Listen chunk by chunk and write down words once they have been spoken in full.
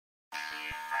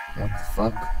What the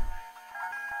fuck?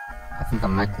 I think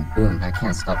I'm Michael Boon. I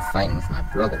can't stop fighting with my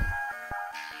brother.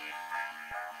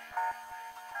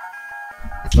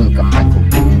 I think I'm Michael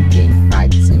Boon. Game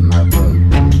fights in my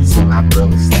room. See my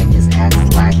brother slang his ass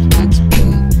like it's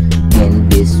Boon. Been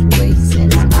this way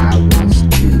since I was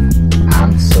 2.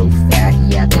 I'm so fat,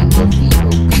 yeah, they love the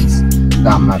obese.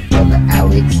 Got my brother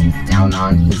Alex down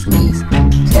on his knees.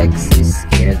 Texas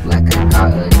scared like I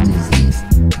got a disease.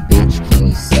 Bitch, can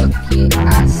you suck it?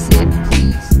 I said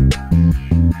please.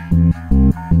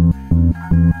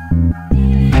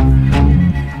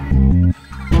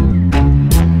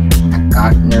 I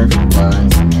got Nerf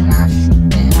guns and I shoot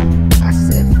them. I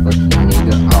said fuck you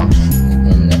nigga, I'll shoot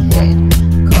you in the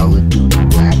head. Call of Duty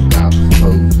Black Ops,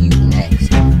 oh you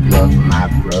next. Love my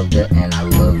brother and I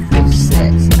love the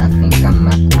sex. I think I'm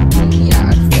Michael Boon, yeah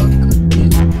I'd fuck a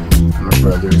dude. My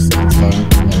brother's a 10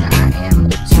 and I am a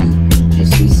 2.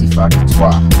 Just easy for the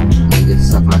twat, nigga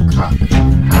suck my cock.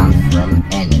 I'm from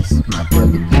Ennis, my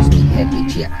brother gives me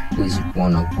headaches, yeah, Wizard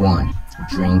 101.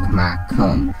 Drink my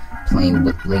cum, playing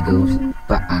with Legos,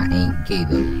 but I ain't gay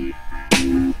though.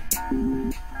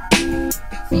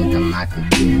 Think I'm Michael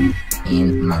Boon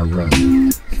in my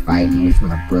room, fighting with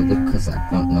my brother cause I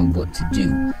don't know what to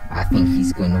do. I think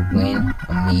he's gonna win,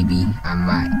 or maybe I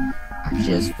might. I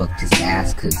just fucked his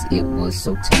ass cause it was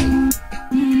so tight.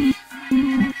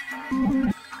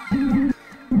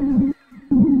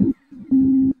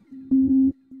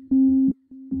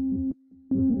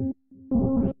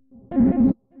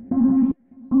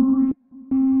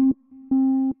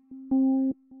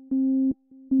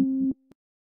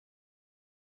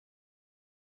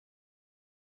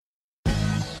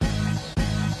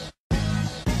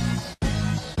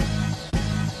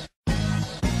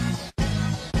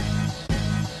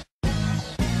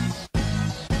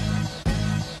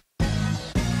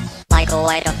 Michael,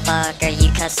 why the fuck are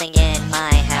you cussing in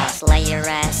my house? Lay your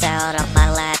ass out on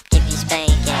my lap, give you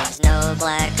spankings. No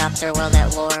Black Ops or World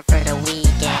at War for the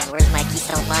weekend. Where's my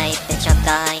Keystone life? Bitch, I'm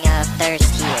dying of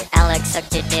thirst here. Alex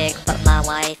sucked your dick, but my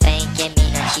wife ain't give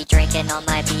me none. She drinking all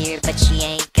my beer, but she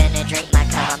ain't gonna drink my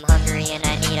cup. I'm hungry and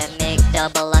I need a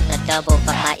McDouble on the double,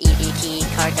 but my EBT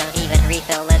card don't even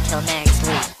refill until next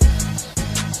week.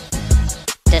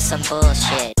 This some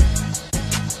bullshit.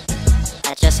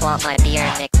 I just want my beer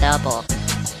and McDouble.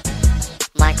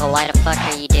 Michael, why the fuck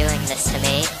are you doing this to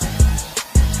me?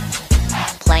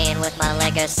 Playing with my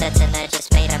Lego sets and I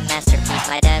just made a masterpiece.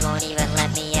 My dad won't even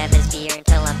let me have his beer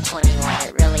until I'm 21.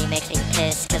 It really makes me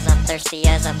pissed cause I'm thirsty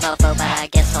as a mofo, but I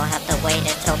guess I'll have to wait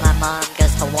until my mom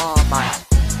goes to Walmart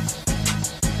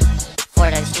for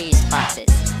those juice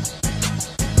boxes.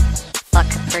 Fuck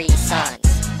Capri Suns.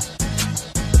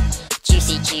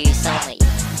 Juicy juice only.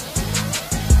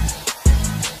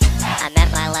 I'm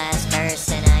at my last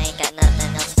verse and I ain't got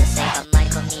nothing else to say, but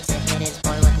Michael needs to hit his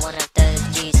boy with one of those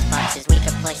juice boxes. We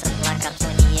could play some Black Ops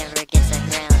when he ever gets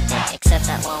ungrounded, except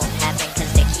that won't happen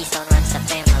cause the Keystone runs the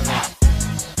family.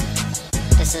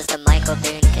 This is the Michael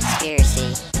Boon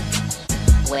Conspiracy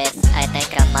with I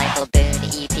Think I'm Michael Boon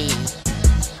EP.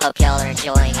 Hope y'all are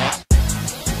enjoying it.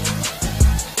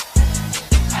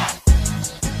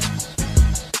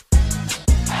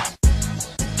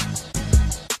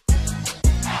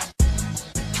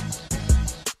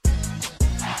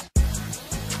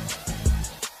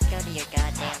 Go to your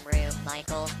goddamn room,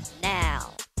 Michael,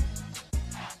 now!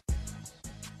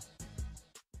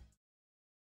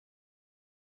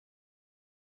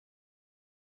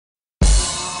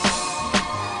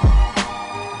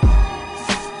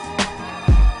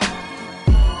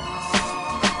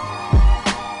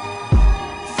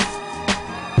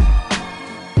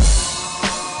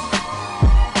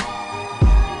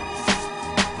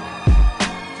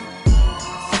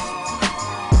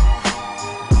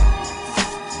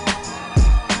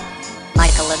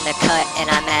 In the cut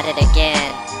and I'm at it again.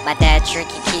 My dad's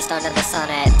drinking Keystone in the sun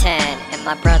at 10, and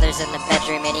my brother's in the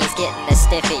bedroom and he's getting the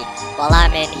stiffy, while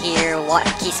I'm in here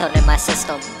wanting Keystone in my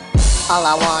system. All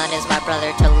I want is my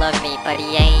brother to love me, but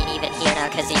he ain't even here now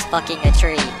cause he's fucking a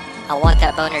tree. I want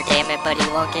that boner, damn it, but he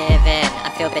won't give in. I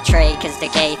feel betrayed cause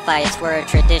the gay fights were a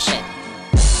tradition.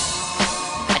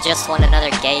 I just want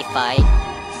another gay fight.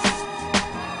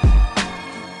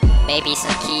 Maybe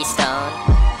some Keystone.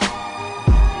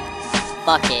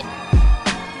 Fuck it.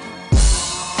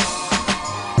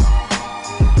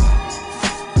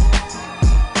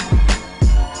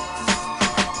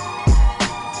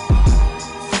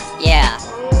 Yeah.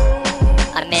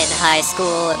 I'm in high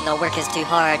school and the work is too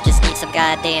hard. Just need some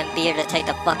goddamn beer to take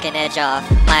the fucking edge off.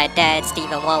 My dad,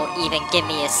 Steven, won't even give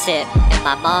me a sip. And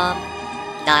my mom,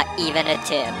 not even a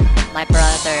tip. My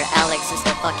brother, Alex, is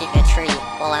still fucking a tree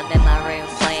while I'm in my room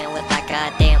playing with my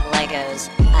goddamn Lego.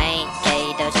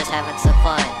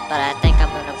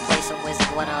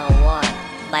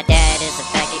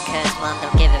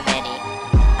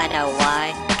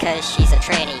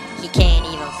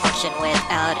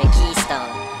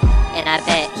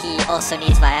 also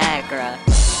needs Viagra.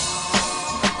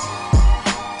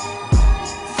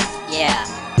 Yeah.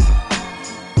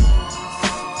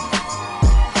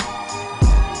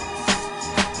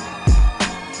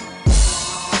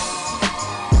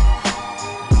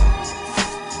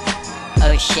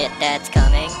 Oh shit, Dad's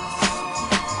coming.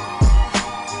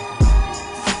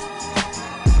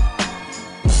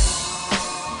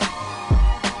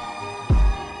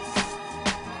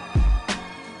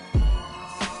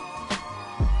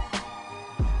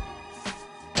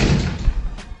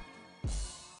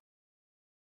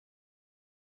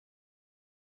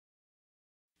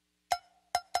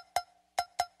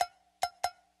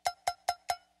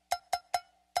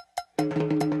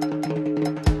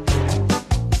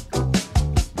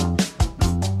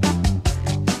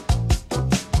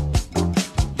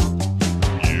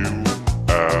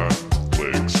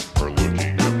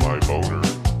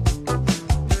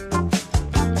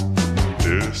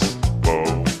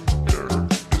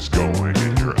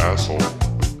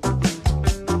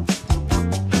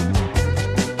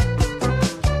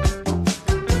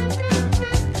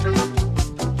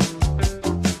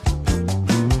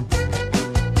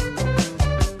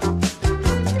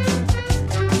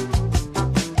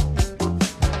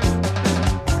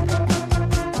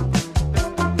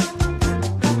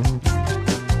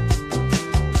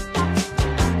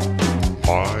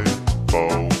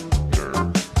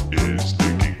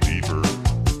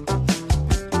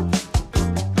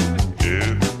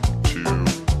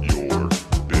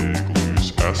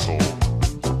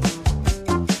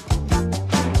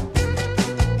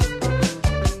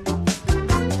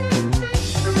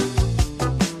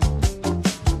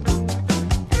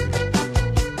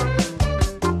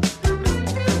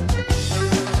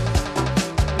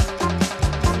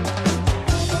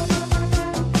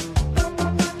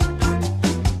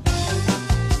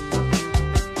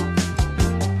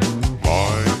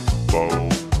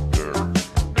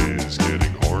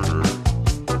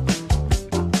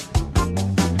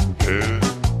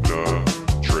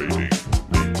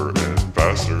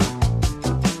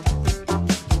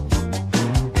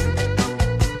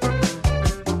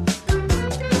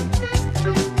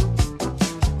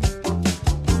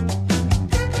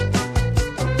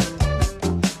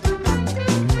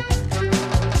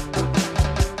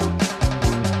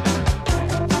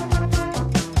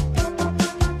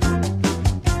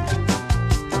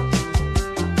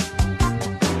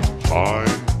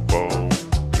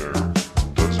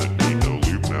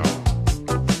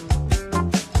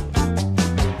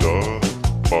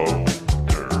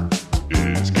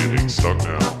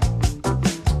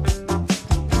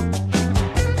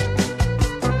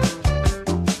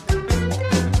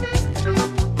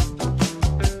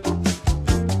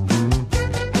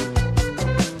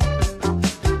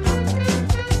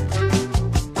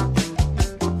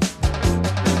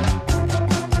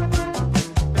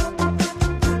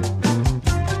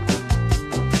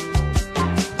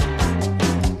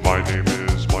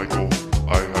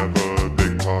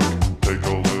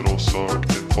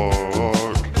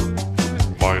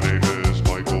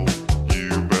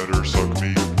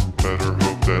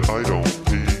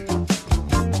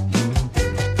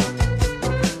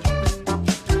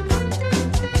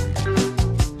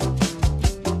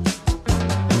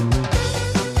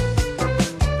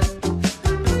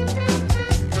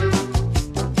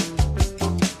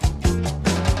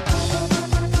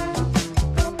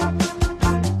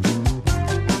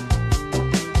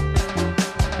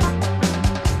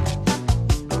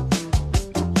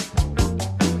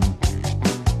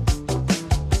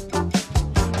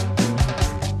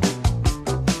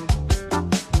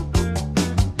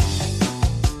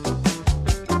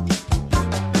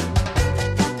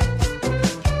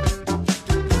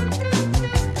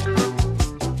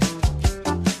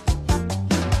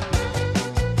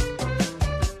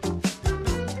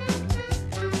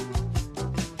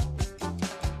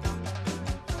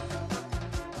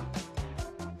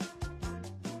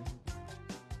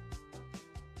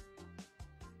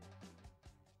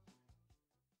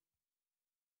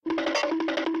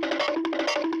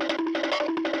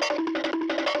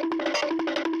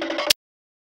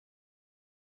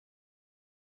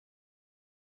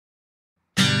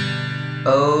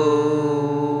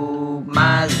 Oh,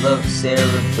 my love, Sarah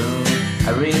Boon,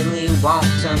 I really want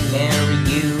to marry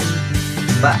you,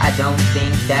 but I don't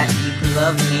think that you can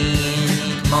love me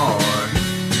anymore.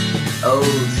 Oh,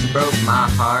 she broke my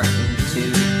heart in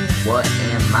two. What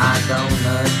am I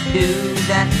gonna do?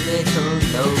 That little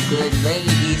no-good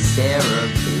lady, Sarah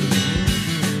Boon.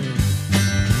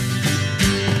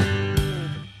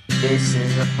 This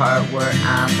is the part where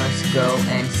I must go,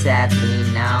 and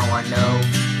sadly now I know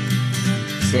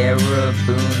Sarah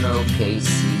Boon, okay,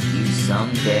 see you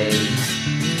someday.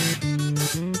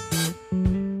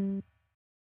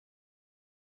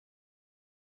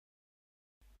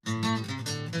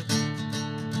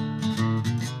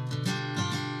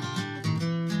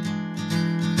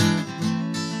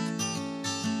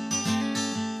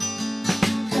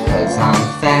 Cause I'm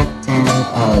fat and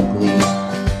ugly,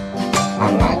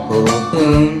 I'm Michael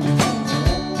Boon.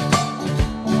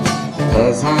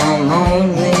 Cause I'm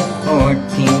only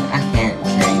 14, I can't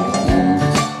drink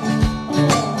booze.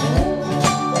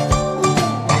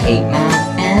 I hate my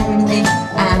family,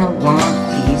 I want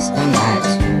Keystone Light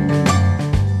too.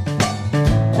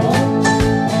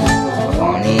 I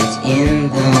want it in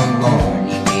the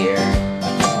morning, dear,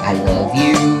 I love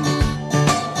you.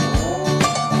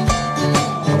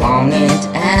 I want it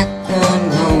at the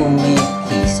moment,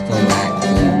 Keystone Light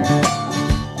blue.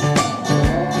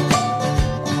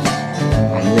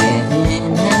 I'm living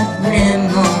every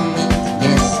moment,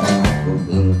 yes, I'm Michael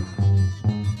Boon.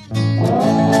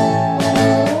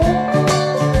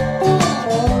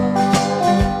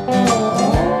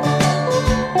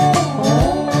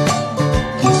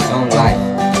 Keystone Light.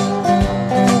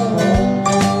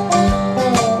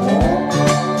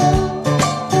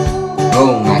 Go,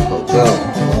 Michael, go.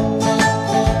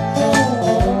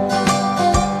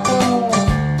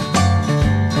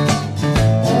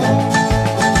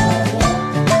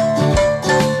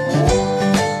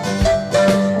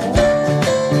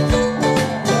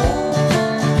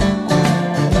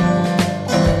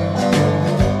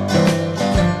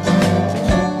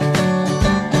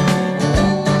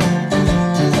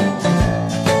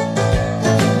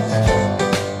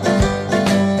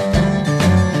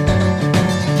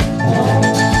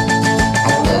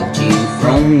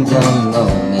 From the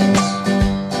moment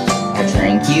I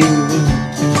drank you,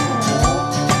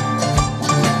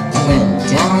 went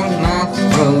down my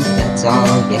throat, that's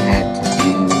all you had to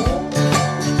do.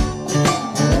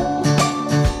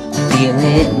 Feel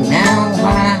it now,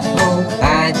 I hope I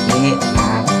get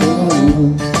my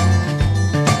booze.